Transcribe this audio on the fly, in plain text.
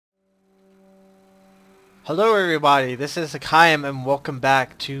Hello everybody, this is Hakaym and welcome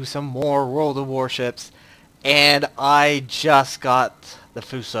back to some more World of Warships. And I just got the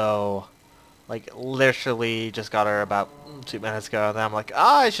Fuso, like literally just got her about 2 minutes ago, and then I'm like,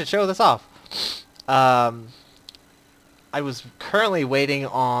 I should show this off. I was currently waiting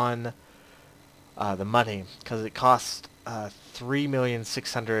on the money, because it cost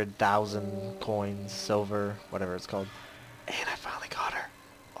 3,600,000 coins, silver, whatever it's called. And I finally got her.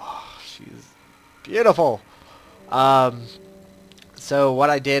 Oh, she's beautiful. So what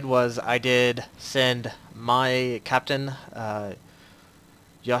I did was I did send my captain,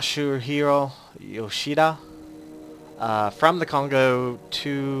 Yasuhiro Yoshida, from the Congo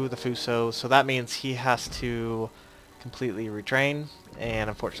to the Fuso. So that means he has to completely retrain, and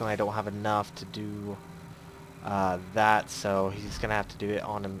unfortunately I don't have enough to do that. So he's gonna have to do it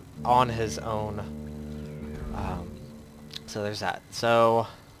on his own. So there's that. So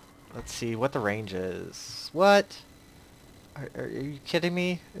let's see what the range is. What? Are you kidding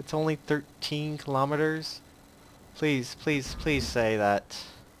me? It's only 13 kilometers? Please, please, please say that.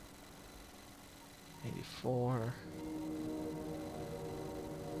 84.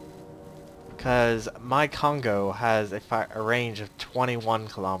 Because my Congo has a range of 21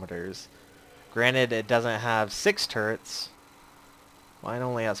 kilometers. Granted, it doesn't have 6 turrets. Mine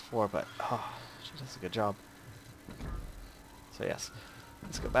only has 4, but oh, she does a good job. So yes.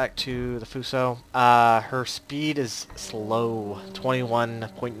 Let's go back to the Fuso. Her speed is slow,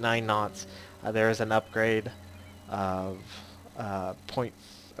 21.9 knots. There is an upgrade of 3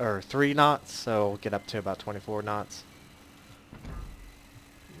 knots, so we'll get up to about 24 knots.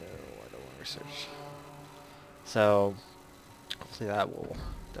 No, I don't want to research. So hopefully that will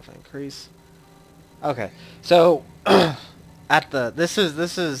definitely increase. Okay, so this is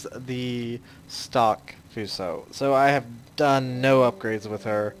the stock Fuso. So I have done no upgrades with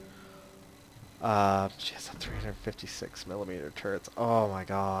her. She has a 356 millimeter turrets. Oh my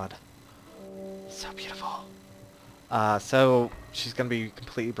god, so beautiful. So she's gonna be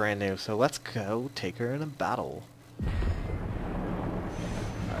completely brand new. So let's go take her in a battle.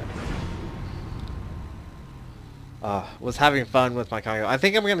 Was having fun with my Congo. I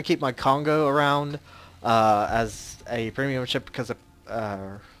think I'm gonna keep my Congo around as a premium ship because of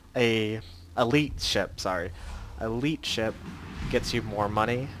a elite ship. Sorry. Elite ship gets you more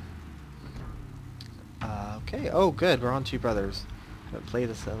money. Okay. Oh, good. We're on Two Brothers. Haven't played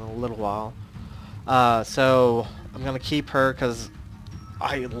this in a little while. So I'm gonna keep her because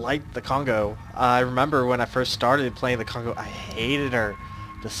I like the Congo. I remember when I first started playing the Congo, I hated her,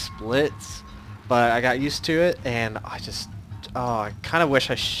 the splits, but I got used to it, and I kind of wish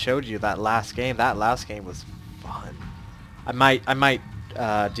I showed you that last game. That last game was fun. I might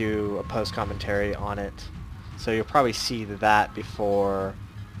do a post commentary on it. So you'll probably see that before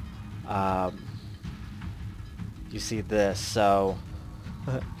you see this. So,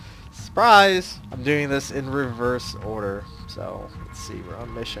 surprise! I'm doing this in reverse order. So, let's see, we're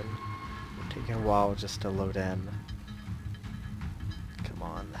on mission. We're taking a while just to load in. Come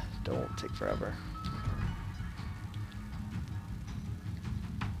on, don't take forever.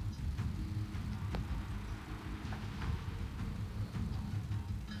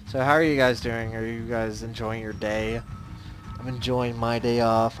 So how are you guys doing? Are you guys enjoying your day? I'm enjoying my day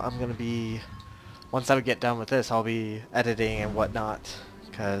off. I'm gonna be, once I get done with this, I'll be editing and whatnot,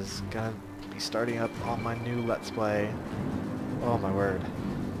 because I'm gonna be starting up on my new Let's Play. Oh my word.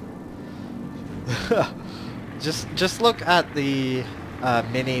 just look at the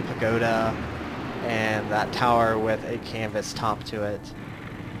mini pagoda and that tower with a canvas top to it.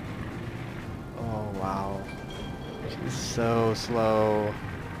 Oh wow. She's so slow.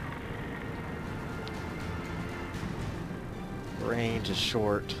 Range is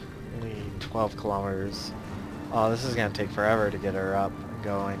short, only 12 kilometers. Oh, this is going to take forever to get her up and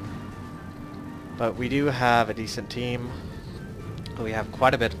going. But we do have a decent team. We have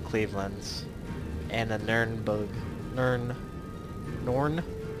quite a bit of Clevelands and a Norn.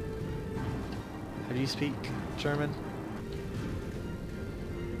 How do you speak German?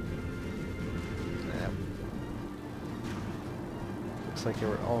 Looks like they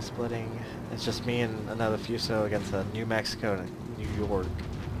were all splitting. It's just me and another Fuso against a New Mexico and a New York.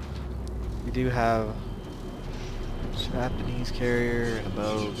 We do have a Japanese carrier and a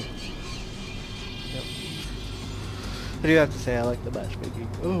Bogue. Yep. I do have to say I like the matchmaking.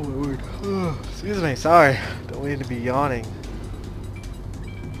 Oh my word. Oh, excuse me, sorry. Don't mean to be yawning.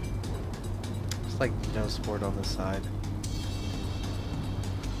 Just like no support on this side.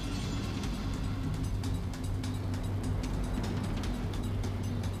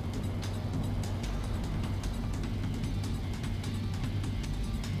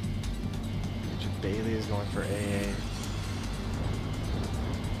 Bailey is going for AA.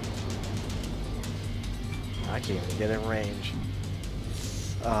 I can't even get in range.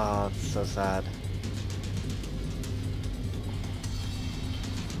 Oh, it's so sad.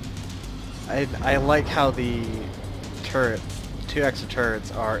 I like how the turret, 2 extra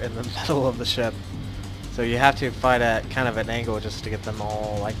turrets are in the middle of the ship. So you have to fight at kind of an angle just to get them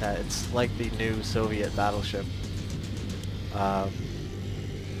all like that. It's like the new Soviet battleship.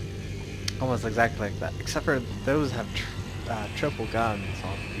 Almost exactly like that. Except for those have triple guns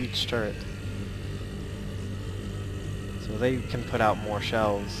on each turret. So they can put out more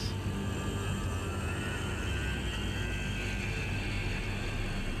shells.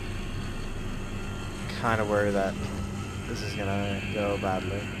 Kind of worried that this is gonna go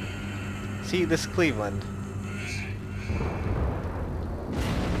badly. See, this Cleveland.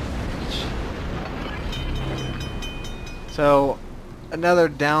 So, another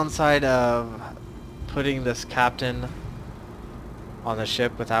downside of putting this captain on the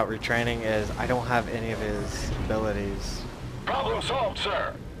ship without retraining is I don't have any of his abilities. Problem solved,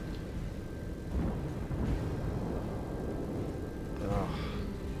 sir. Ugh.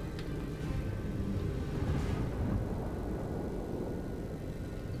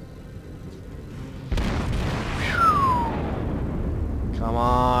 Come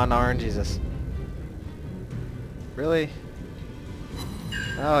on, RNGesus. Really?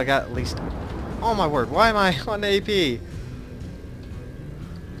 Oh, I got at least... Oh my word, why am I on AP?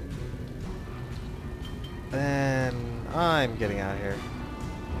 Then I'm getting out of here.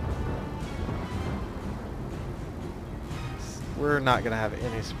 We're not gonna have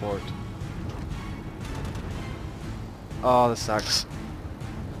any support. Oh, this sucks.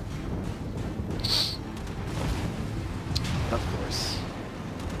 Of course.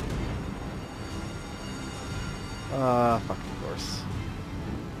 Fuck, of course.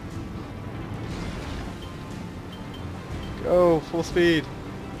 Go, full speed.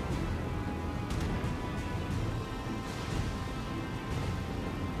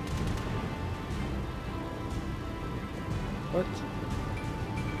 What?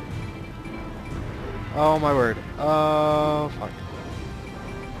 Oh my word. Oh, fuck.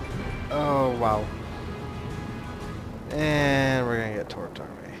 Oh, wow. And we're gonna get torped,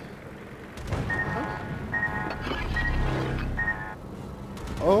 aren't we?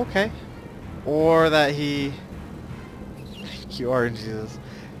 Oh, okay. Or that he... You are Jesus.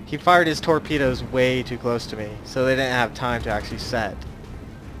 He fired his torpedoes way too close to me, so they didn't have time to actually set.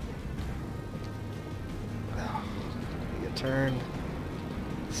 Oh, get turned.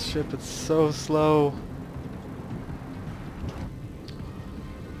 This ship is so slow.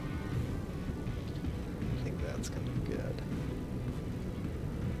 I think that's gonna be good.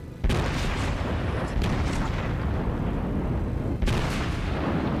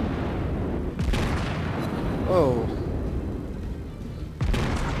 Whoa.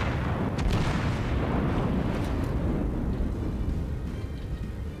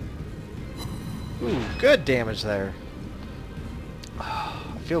 Ooh, good damage there.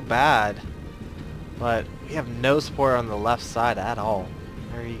 Oh, I feel bad, but we have no support on the left side at all.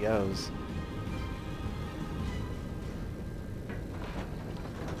 There he goes.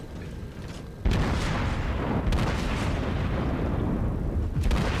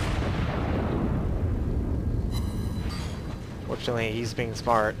 Fortunately, he's being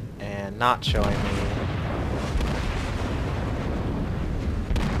smart and not showing me.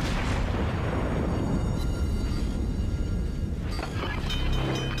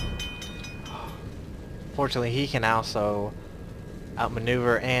 Fortunately, he can also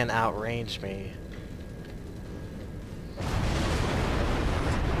outmaneuver and outrange me.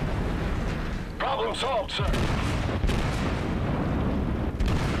 Problem solved, sir.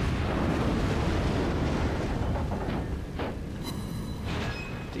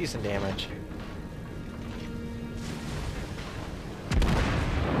 Decent damage.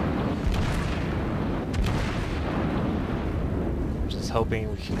 Just hoping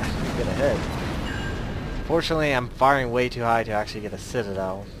we can get ahead. Fortunately, I'm firing way too high to actually get a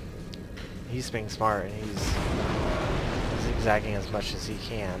citadel. He's being smart and he's zigzagging as much as he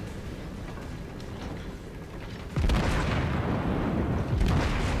can.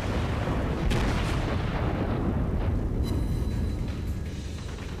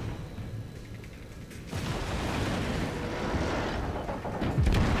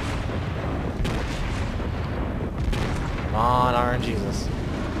 Come on, RNGesus.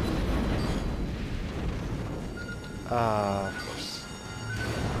 Of course.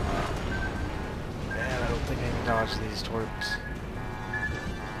 Man, I don't think I can dodge these torps.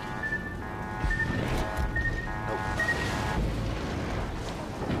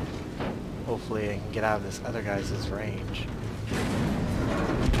 Nope. Hopefully I can get out of this other guy's range.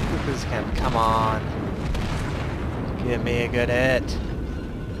 This can come on. Give me a good hit.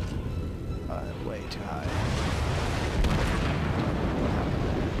 Way too high.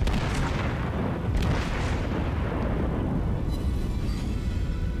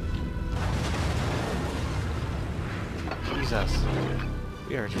 Jesus.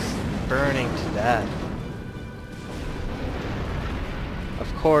 We are just burning to death.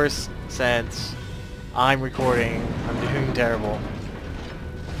 Of course, since I'm recording, I'm doing terrible.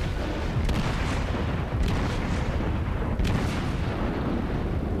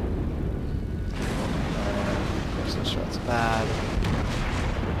 Of course, this shot's bad.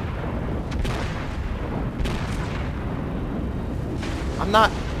 I'm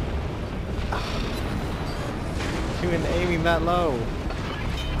not even aiming that low.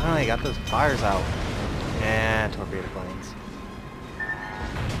 I got those fires out. And torpedo planes.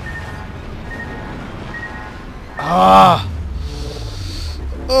 Ah!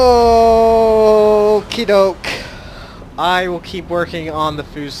 Okie doke. I will keep working on the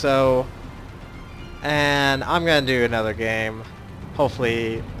Fuso. And I'm gonna do another game.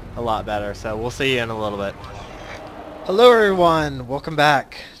 Hopefully a lot better. So we'll see you in a little bit. Hello everyone! Welcome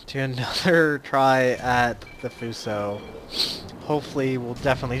back to another try at the Fuso. Hopefully we'll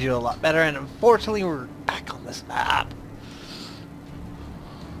definitely do a lot better, and unfortunately we're back on this map.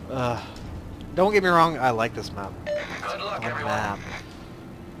 Don't get me wrong, I like this map. Good luck, Fun everyone. map.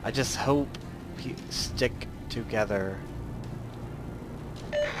 I just hope we stick together.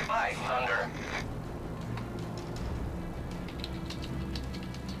 Bye, Thunder.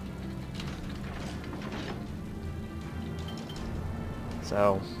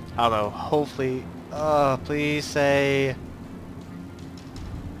 So, I don't know, hopefully, please say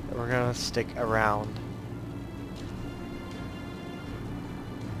that we're gonna stick around.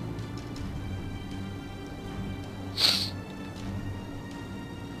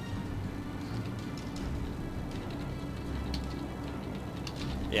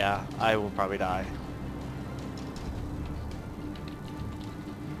 Yeah, I will probably die.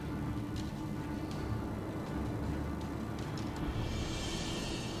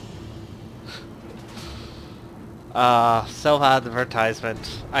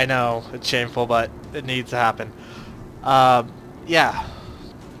 Self-advertisement. I know, it's shameful, but it needs to happen. Yeah.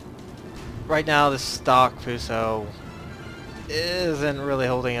 Right now, the stock Fuso isn't really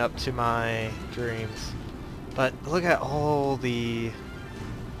holding up to my dreams. But look at all the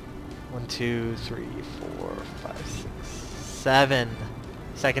 1, 2, 3, 4, 5, 6, 7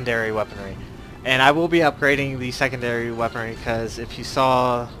 secondary weaponry. And I will be upgrading the secondary weaponry because if you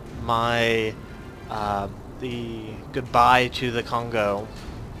saw my the goodbye to the Congo,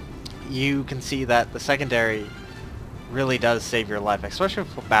 you can see that the secondary really does save your life, especially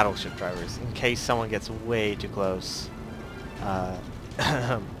for battleship drivers, in case someone gets way too close.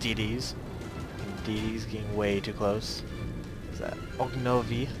 DDs getting way too close. Is that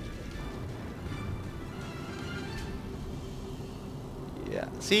Ognovi? Yeah.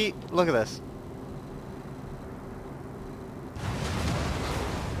 See, look at this.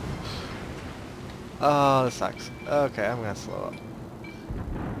 Oh, this sucks. Okay, I'm gonna slow up.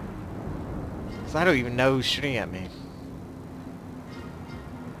 'Cause I don't even know who's shooting at me.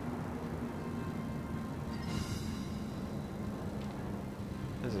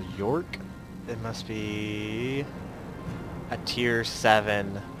 This is York? It must be a tier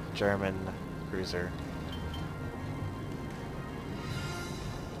 7 German cruiser.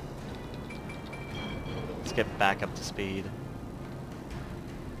 Let's get back up to speed.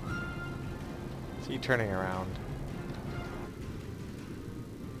 See you turning around.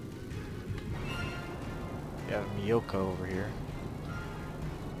 You have Miyoko over here.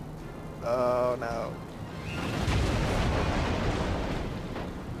 Oh no.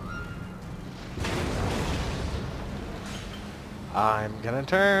 I'm gonna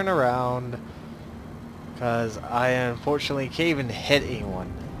turn around because I unfortunately can't even hit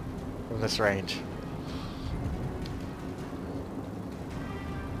anyone from this range.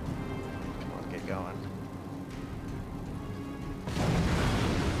 Come on, get going.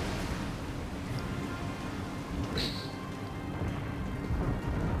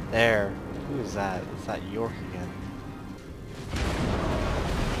 There. Who is that? It's that York again.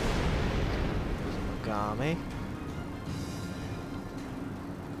 Hakaym.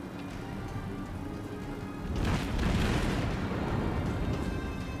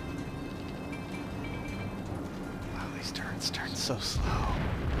 Wow, these turns turn so slow.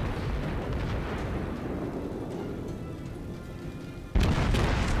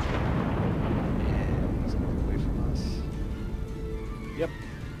 And he's away from us. Yep.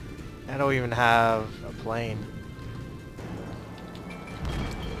 I don't even have a plane.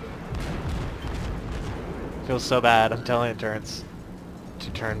 Feels so bad. I'm telling Terrence to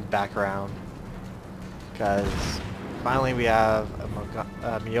turn back around. Because finally we have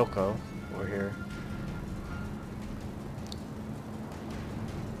a Miyoko over here.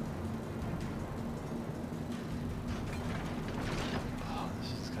 Oh,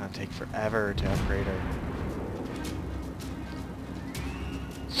 this is gonna take forever to upgrade her.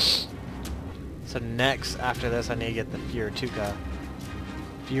 So next, after this, I need to get the Furutaka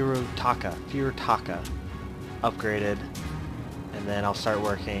upgraded, and then I'll start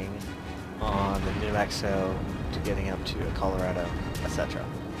working on the New Mexico to getting up to Colorado, etc.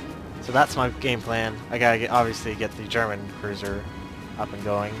 So that's my game plan. I gotta obviously get the German cruiser up and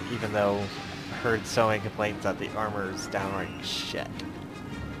going, even though I heard so many complaints that the armor is downright shit.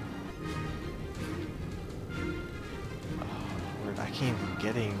 Oh, I can't even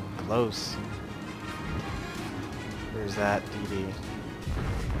get in close. Where's that DD?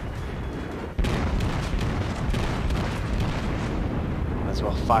 Might as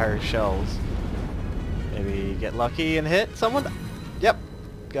well fire shells. Maybe get lucky and hit someone? Yep.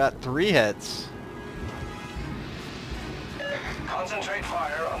 Got 3 hits. Concentrate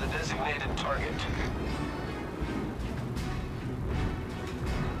fire on the designated target.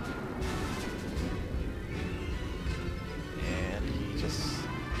 And he just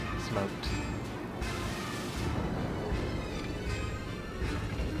smoked.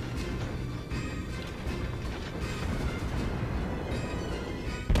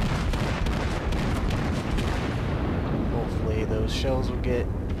 Those shells will get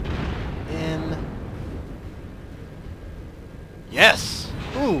in. Yes!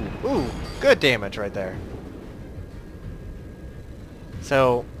 Ooh, good damage right there.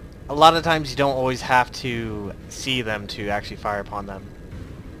 So, a lot of times you don't always have to see them to actually fire upon them.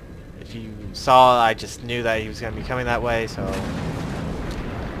 If you saw, I just knew that he was going to be coming that way, so...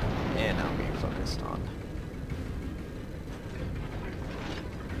 And I'm being focused on.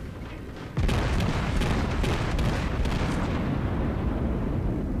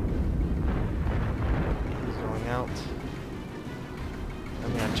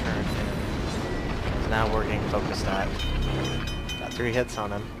 I'm gonna turn him. Because now we're getting focused at. Got 3 hits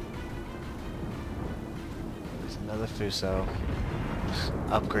on him. There's another Fuso.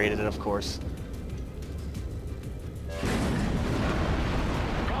 Upgraded it, of course.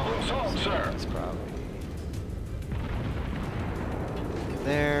 Problem solved, sir. It's probably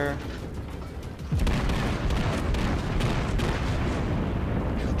there.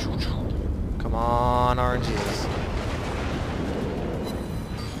 Come on, RNGs.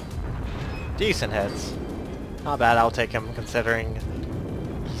 Decent hits. Not bad, I'll take him considering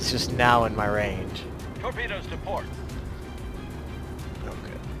he's just now in my range. Torpedoes to port.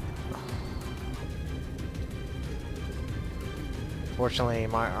 Okay. Fortunately,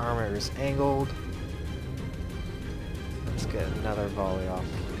 my armor is angled. Let's get another volley off.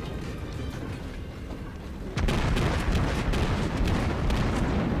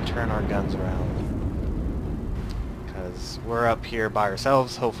 Turn our guns around. Because we're up here by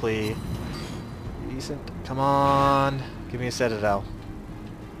ourselves, hopefully. Decent. Come on. Give me a Citadel.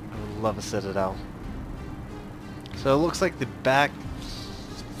 I would love a Citadel. So it looks like the back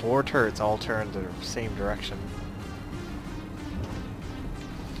 4 turrets all turn the same direction.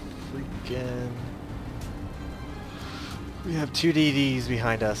 Freaking. We have 2 DDs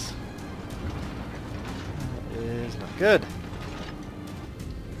behind us. That is not good.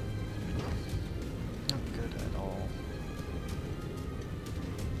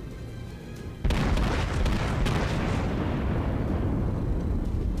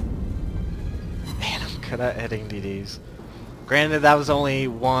 Good at hitting DDs. Granted, that was only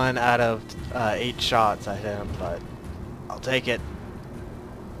 1 out of 8 shots I hit him, but I'll take it.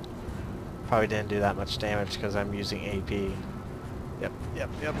 Probably didn't do that much damage because I'm using AP. Yep.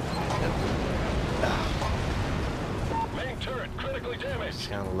 Main turret critically damaged. Just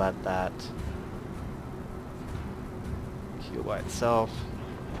gonna let that heal by itself.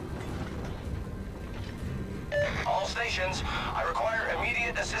 All stations, I require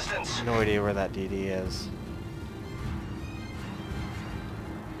immediate assistance. No idea where that DD is.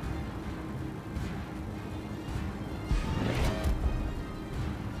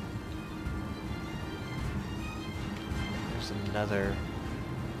 There's another.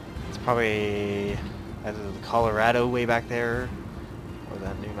 It's probably either the Colorado way back there or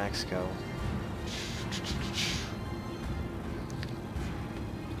that New Mexico. Let's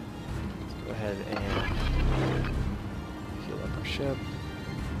go ahead and heal up our ship.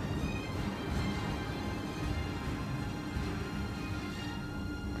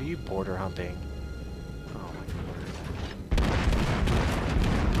 Are you border humping? Oh my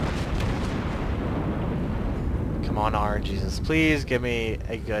word. Come on, RNGs. Please give me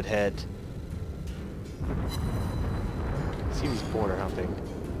a good hit. See he's border humping.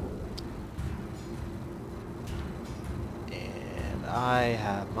 And I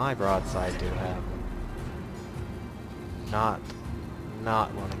have my broadside to him. Not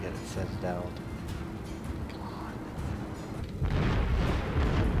want to get it citadeled. Come on.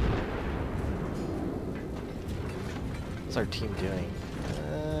 What's our team doing?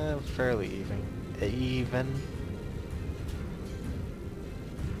 Fairly even.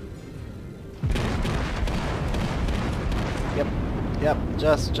 Yep,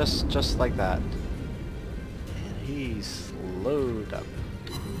 just like that. And he's slowed up.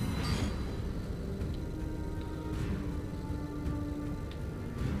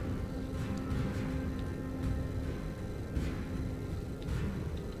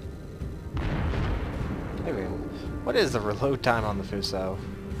 Anyway, what is the reload time on the Fuso?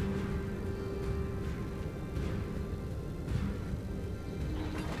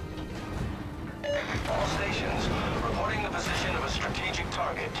 All stations reporting the position of a strategic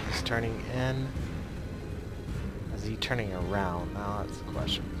target. He's turning in. Is he turning around? Now that's the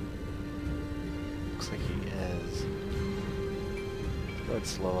question. Looks like he is. Let's go ahead and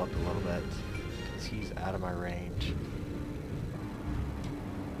slow up a little bit, because he's out of my range.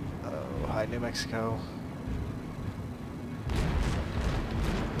 Oh, hi New Mexico.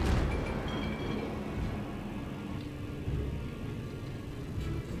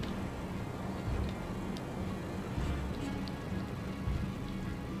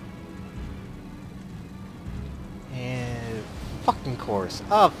 Fucking course.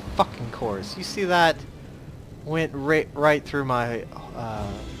 Of fucking course. You see that? Went right through my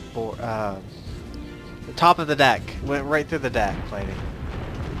the top of the deck. Went right through the deck plating.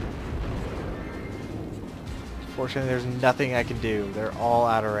 Fortunately, there's nothing I can do. They're all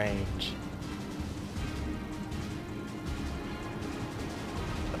out of range.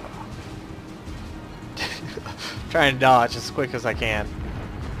 Trying to dodge as quick as I can.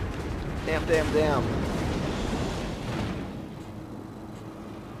 Damn.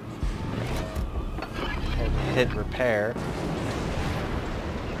 Hit repair.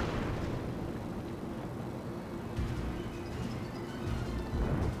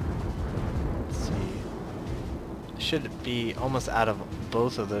 Let's see. Should be almost out of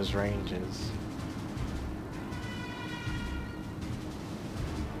both of those ranges.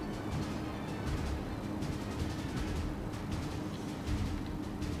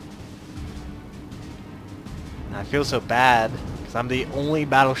 And I feel so bad because I'm the only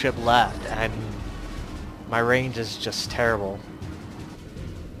battleship left and my range is just terrible.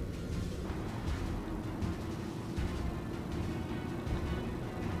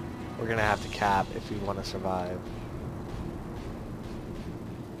 We're gonna have to cap if we want to survive.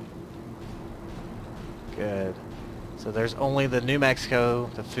 Good. So there's only the New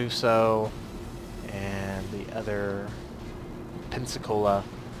Mexico, the Fuso, and the other Pensacola.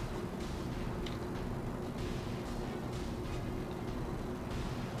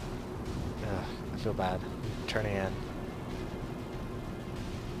 Ugh, I feel bad. Turning in.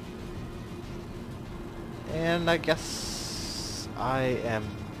 And I guess I am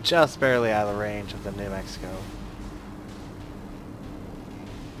just barely out of the range of the New Mexico.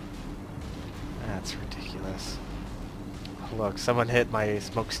 That's ridiculous. Look, someone hit my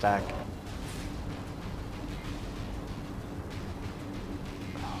smokestack.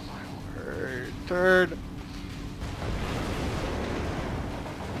 Oh my word. Turd.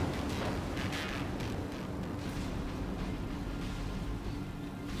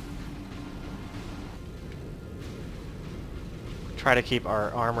 Try to keep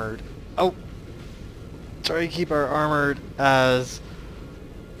our armored. Oh! Try to keep our armored as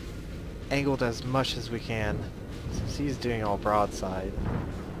angled as much as we can, since he's doing all broadside.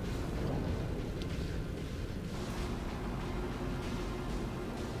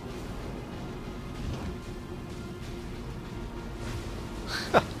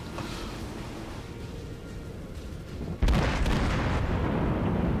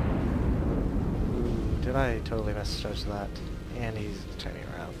 Ooh, did I totally misjudge that? And he's turning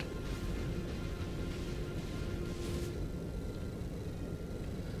around.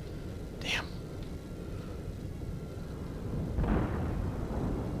 Damn.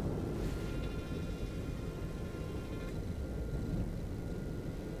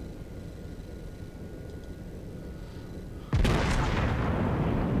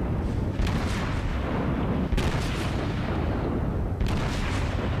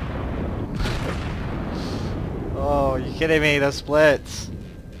 Oh, are you kidding me? Those splits.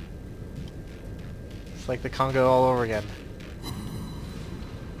 like the Congo all over again.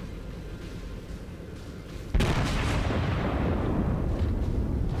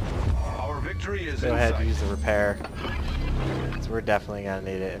 Our victory is Go in ahead sight. and use the repair. So we're definitely going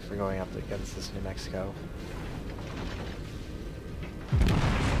to need it if we're going up against this New Mexico.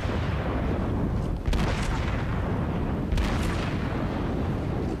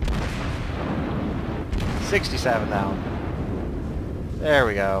 $67 down. There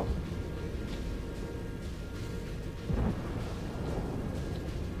we go.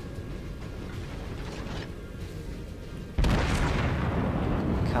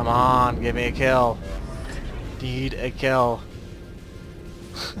 Come on, give me a kill. Need a kill.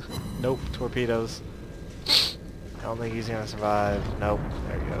 Nope, torpedoes. I don't think he's gonna survive. Nope,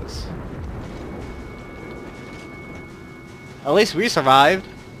 there he goes. At least we survived.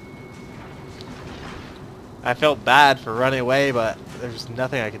 I felt bad for running away, but there's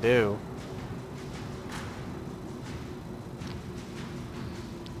nothing I could do.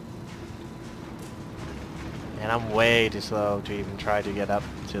 And I'm way too slow to even try to get up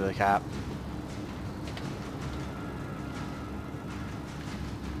to the cap.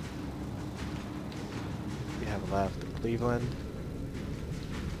 We have left Cleveland.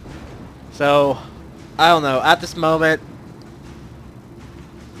 So, I don't know. At this moment,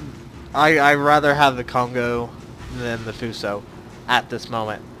 I'd rather have the Congo than the Fuso at this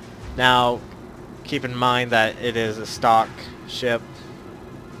moment. Now, keep in mind that it is a stock ship.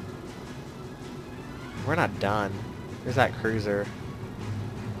 We're not done. There's that cruiser.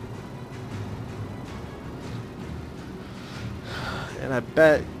 And I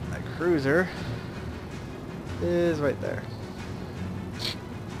bet that cruiser is right there.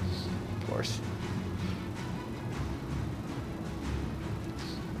 Of course.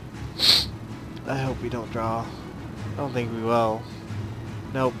 I hope we don't draw. I don't think we will.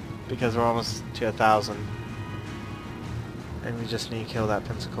 Nope, because we're almost to 1,000. And we just need to kill that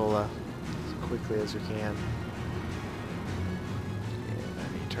Pensacola as quickly as we can. And I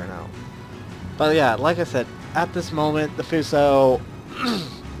need to turn out. But yeah, like I said, at this moment, the Fuso,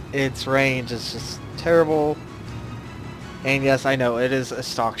 its range is just terrible. And yes, I know, it is a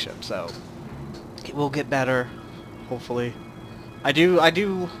stock ship, so it will get better, hopefully.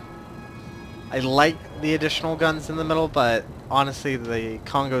 I like the additional guns in the middle, but honestly, the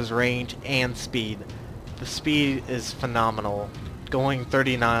Congo's range and speed. The speed is phenomenal. Going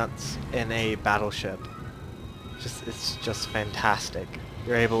 30 knots in a battleship, it's just fantastic.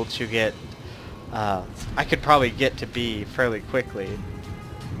 You're able to get, I could probably get to B fairly quickly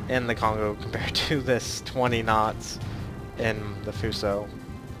in the Congo compared to this 20 knots in the Fuso.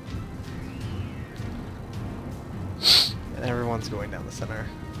 And everyone's going down the center.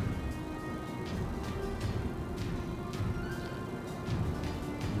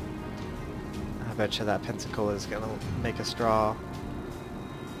 I bet you that Pensacola is gonna make us draw.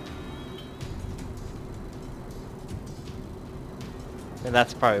 And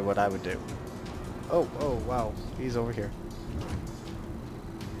that's probably what I would do. Oh, wow, he's over here.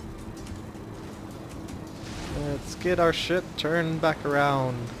 Let's get our ship turned back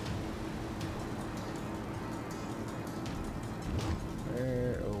around.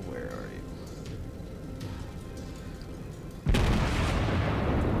 Where are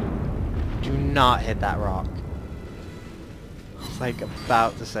you? Do not hit that rock. It's like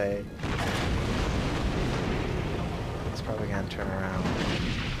about to say. It's probably gonna turn around.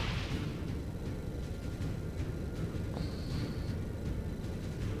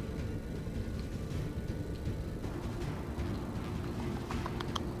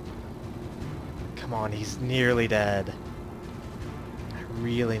 Come on, he's nearly dead. I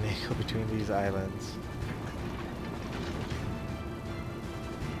really need to go between these islands.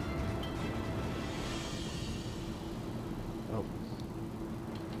 Oh.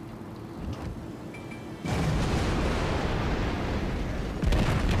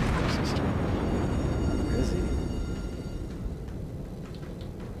 Where is he?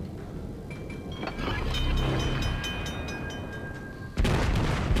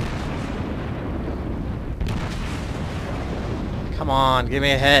 Come on, give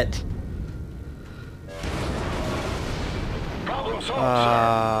me a hit. Problem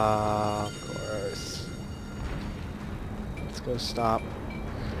solved, sir. Of course. Let's go stop.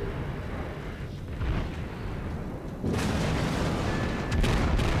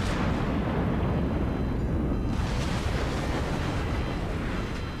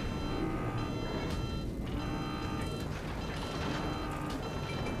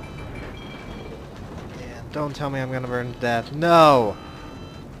 Don't tell me I'm gonna burn to death. No!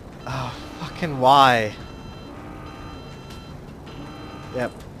 Oh, fucking why?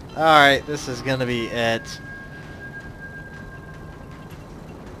 Yep. Alright, this is gonna be it.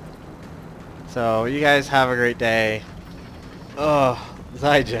 So, you guys have a great day. Oh,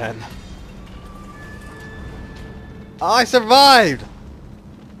 Zygen. Oh, I survived!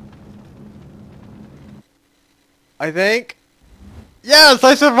 I think. Yes,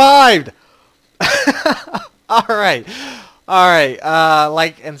 I survived! Alright. Alright,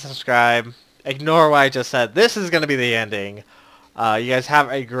 like and subscribe. Ignore what I just said. This is gonna be the ending. You guys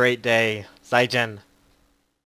have a great day. Zygen.